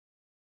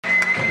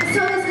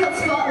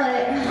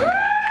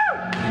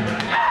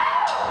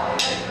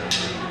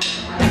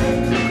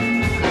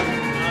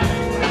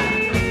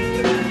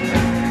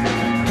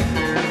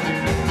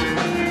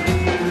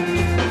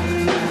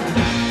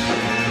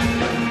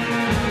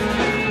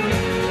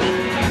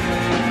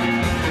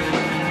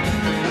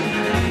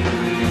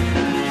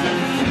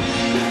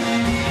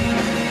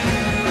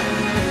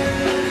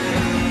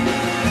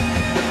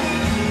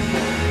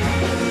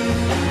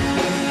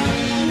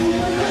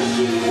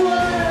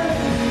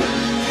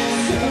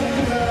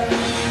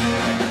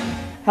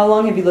How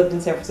long have you lived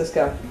in San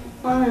Francisco?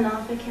 On and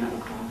off, I can't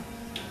recall.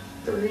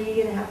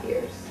 3.5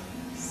 years.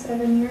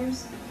 7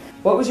 years.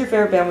 What was your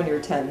favorite band when you were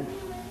 10?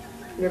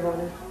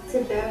 Nirvana.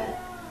 Sid Barrett.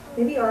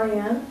 Maybe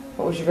R.E.M.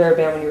 What was your favorite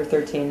band when you were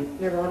 13?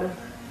 Nirvana.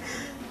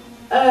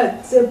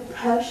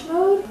 Depeche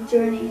Mode.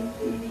 Journey,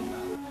 maybe.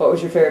 What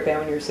was your favorite band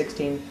when you were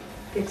 16?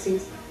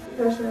 Pixies.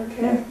 Depeche Mode.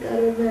 Okay.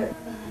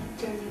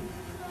 Journey.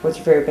 What's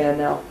your favorite band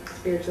now?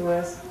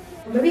 Spiritualist.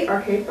 Maybe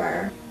Arcade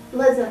Fire.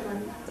 Led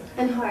Zeppelin.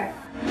 And Heart.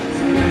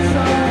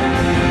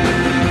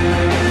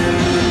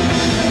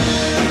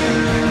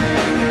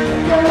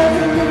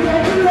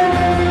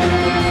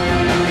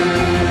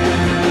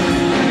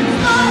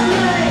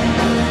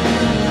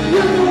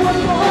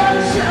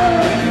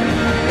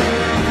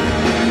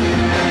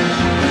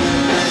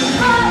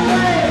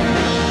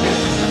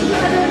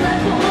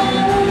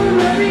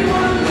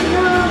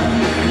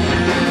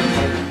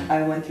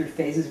 I went through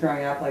phases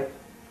growing up, like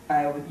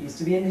I used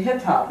to be into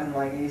hip hop and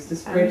like I used to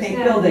spray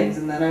paint buildings,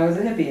 and then I was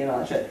a hippie and all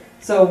that shit.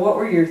 So what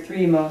were your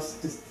three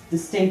most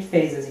distinct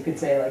phases, you could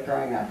say, like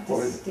growing up?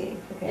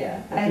 Distinct, okay.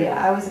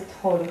 Yeah. I was a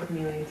total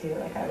chameleon too.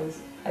 Like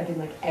I did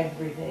like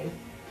everything.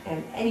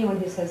 And anyone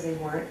who says they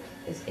weren't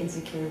is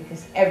insecure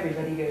because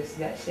everybody goes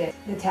through that shit.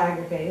 The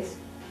tagger phase.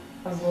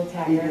 I was a little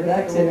tagger. You did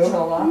that like a little too?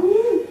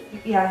 chola.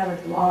 Yeah, I had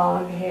like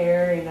long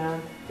hair, you know,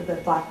 with the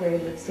blackberry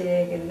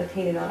lipstick and the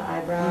painted on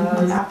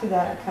eyebrows. After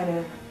that, I kind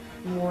of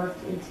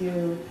morphed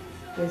into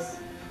this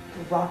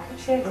rock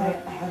chick. I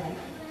had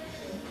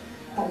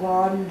like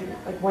blonde,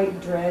 like white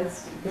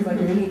dreads with like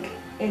pink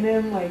in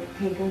them, like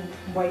pink and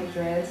white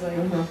dreads. Like,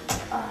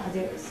 ah,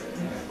 dude, it was so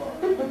terrible.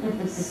 It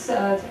was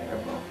so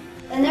terrible.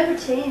 I never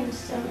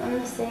changed. I'm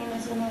the same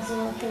as when I was a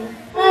little kid.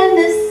 I'm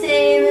the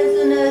same as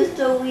when I was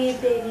a wee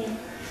baby.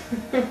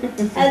 I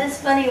had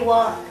this funny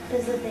walk,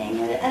 is the thing.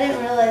 I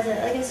didn't realize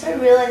it. Like, I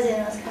started realizing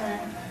it was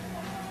kind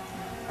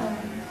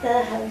of, that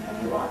I had a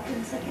funny walk in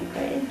 2nd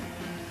grade.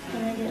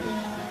 And I didn't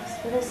realize,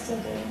 but I still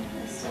do.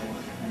 I still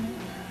walk funny.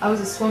 I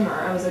was a swimmer.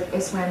 I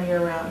swam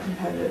year-round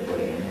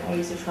competitively, and I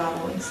used to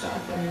travel and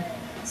stuff. And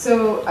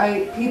so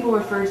people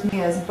refer to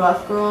me as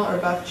buff girl or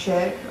buff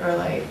chick or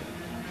like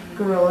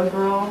gorilla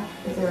girl,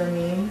 if they were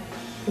mean,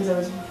 because I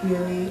was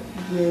really,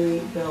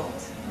 really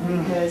built.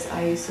 Because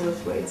I used to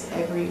lift weights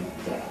every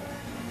day.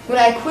 When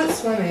I quit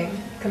swimming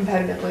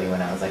competitively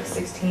when I was like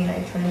 16,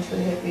 I turned into a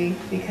hippie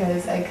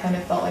because I kind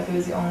of felt like it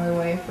was the only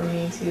way for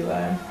me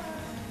to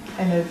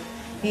kind of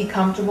be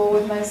comfortable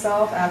with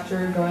myself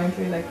after going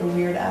through like a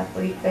weird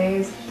athlete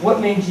phase. What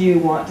made you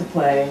want to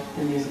play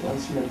the musical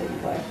instrument that you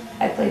play?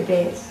 I played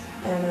bass,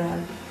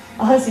 and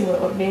honestly,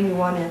 what made me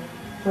want to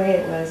play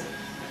it was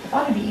I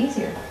thought it'd be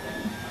easier.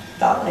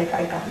 Thought like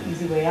I got the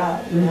easy way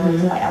out, you know,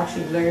 until I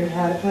actually learned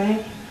how to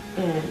play,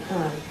 and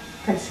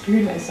kind of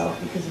screwed myself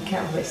because you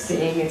can't really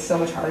sing. It's so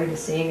much harder to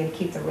sing and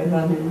keep the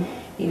rhythm, and,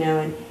 you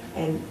know,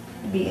 and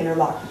be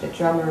interlocked with the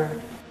drummer.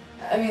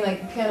 I mean,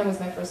 like, piano was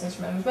my first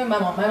instrument. It was my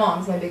mom. My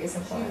mom's my biggest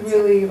influence. She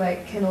really,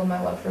 like, kindled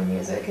my love for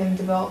music and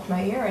developed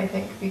my ear, I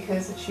think,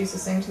 because she used to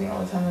sing to me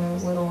all the time when I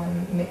was little,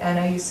 and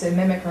I used to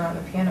mimic her on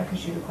the piano because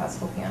she was a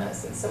classical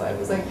pianist, and so I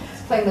was, like,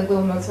 playing, like,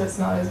 little Mozart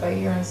sonatas by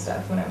ear and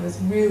stuff when I was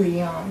really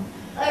young.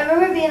 I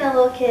remember being a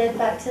little kid,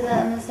 back to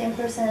that, I'm the same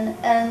person,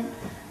 and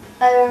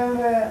I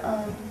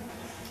remember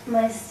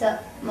my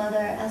stepmother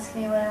asked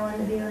me what I wanted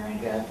to be when I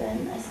grew up,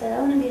 and I said,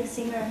 I want to be a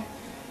singer.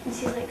 And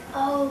she's like,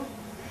 oh,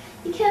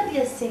 you can't be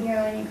a singer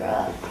when you grow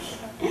up.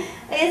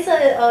 I guess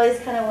I always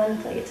kind of wanted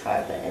to play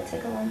guitar, but it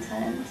took a long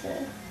time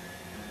to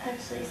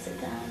actually sit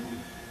down and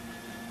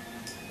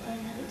learn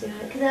how to do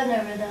it. Because I have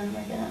no rhythm,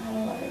 like I don't have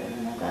a lot of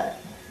rhythm. I've got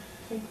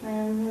like my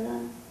own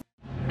rhythm.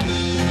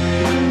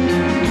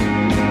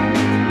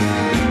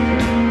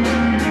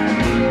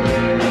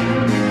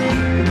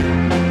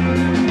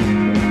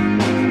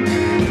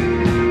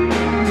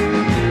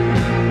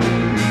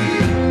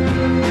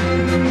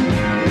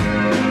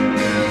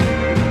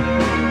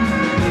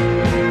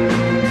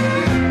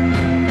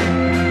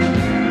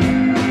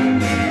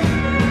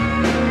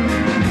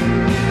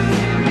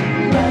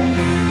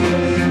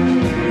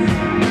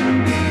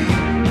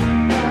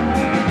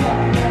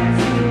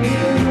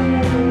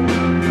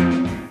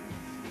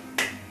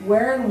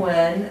 Where and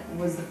when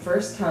was the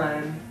first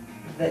time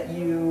that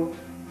you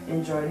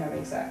enjoyed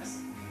having sex?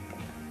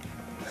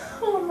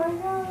 Oh my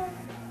god.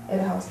 At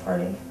a house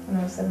party when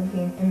I was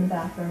 17 in the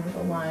bathroom with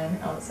a line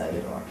outside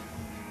the door.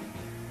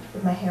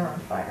 With my hair on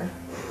fire.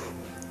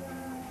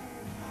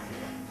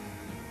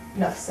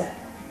 Enough said.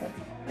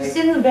 Just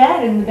in the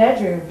bed, in the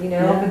bedroom, you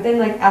know? Yeah. But then,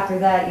 like, after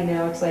that, you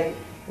know, it's like,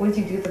 once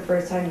you do it the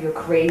first time, you go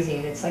crazy,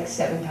 and it's like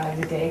 7 times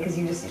a day, because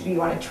you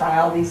want to try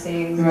all these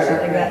things and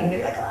shit like that, and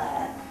you're like, ah.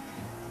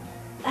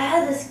 I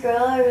had this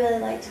girl, I really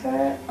liked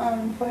her,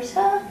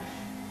 Portia,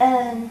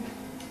 and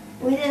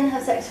we didn't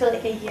have sex for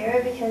like a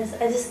year because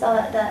I just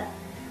thought that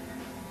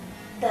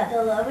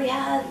the love we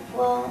had,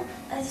 well,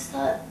 I just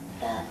thought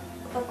that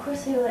of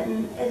course we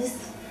wouldn't. I just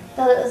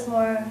thought it was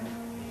more,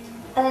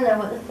 I don't know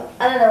what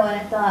I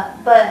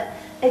thought, but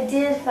I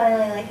did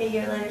finally, like a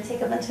year later,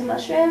 take a bunch of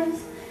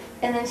mushrooms,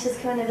 And then she was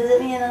coming to visit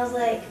me, and I was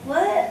like, what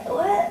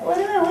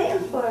am I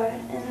waiting for?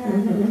 And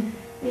then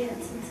we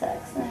had some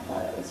sex, and I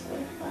thought it was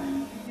really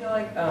fun. I feel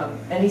like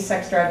any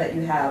sex drive that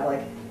you have,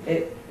 like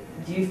it.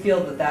 Do you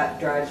feel that that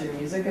drives your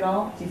music at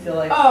all? Do you feel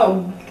like?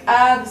 Oh,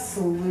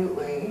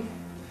 absolutely.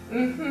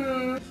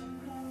 Mhm.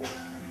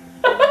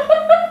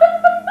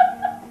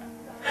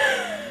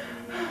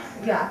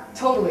 Yeah,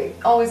 totally.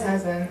 Always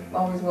has been.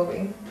 Always will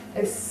be.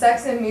 It's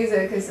sex and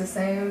music is the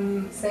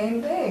same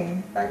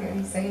thing.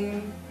 Fucking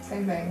same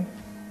thing.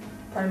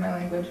 Pardon my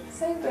language.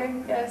 Same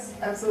thing. Yes,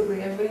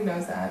 absolutely. Everybody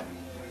knows that.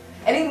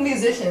 Any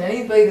musician,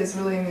 anybody that's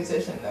really a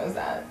musician knows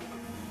that.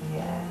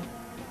 Yeah.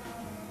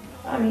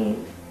 I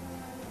mean,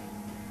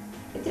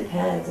 it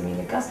depends. I mean,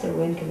 a gust of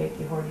wind can make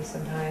me horny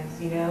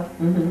sometimes, you know?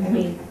 I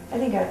mean, I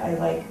think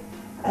I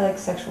like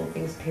sexual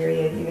things,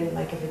 period, even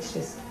like if it's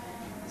just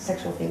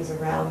sexual things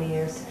around me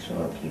or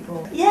sexual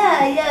people.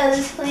 Yeah,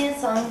 there's plenty of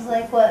songs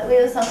like what, we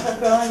have a song called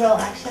Girl on Girl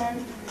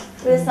Action.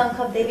 We have a song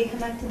called Baby Come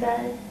Back to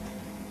Bed.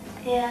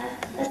 Yeah,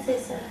 that's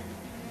it.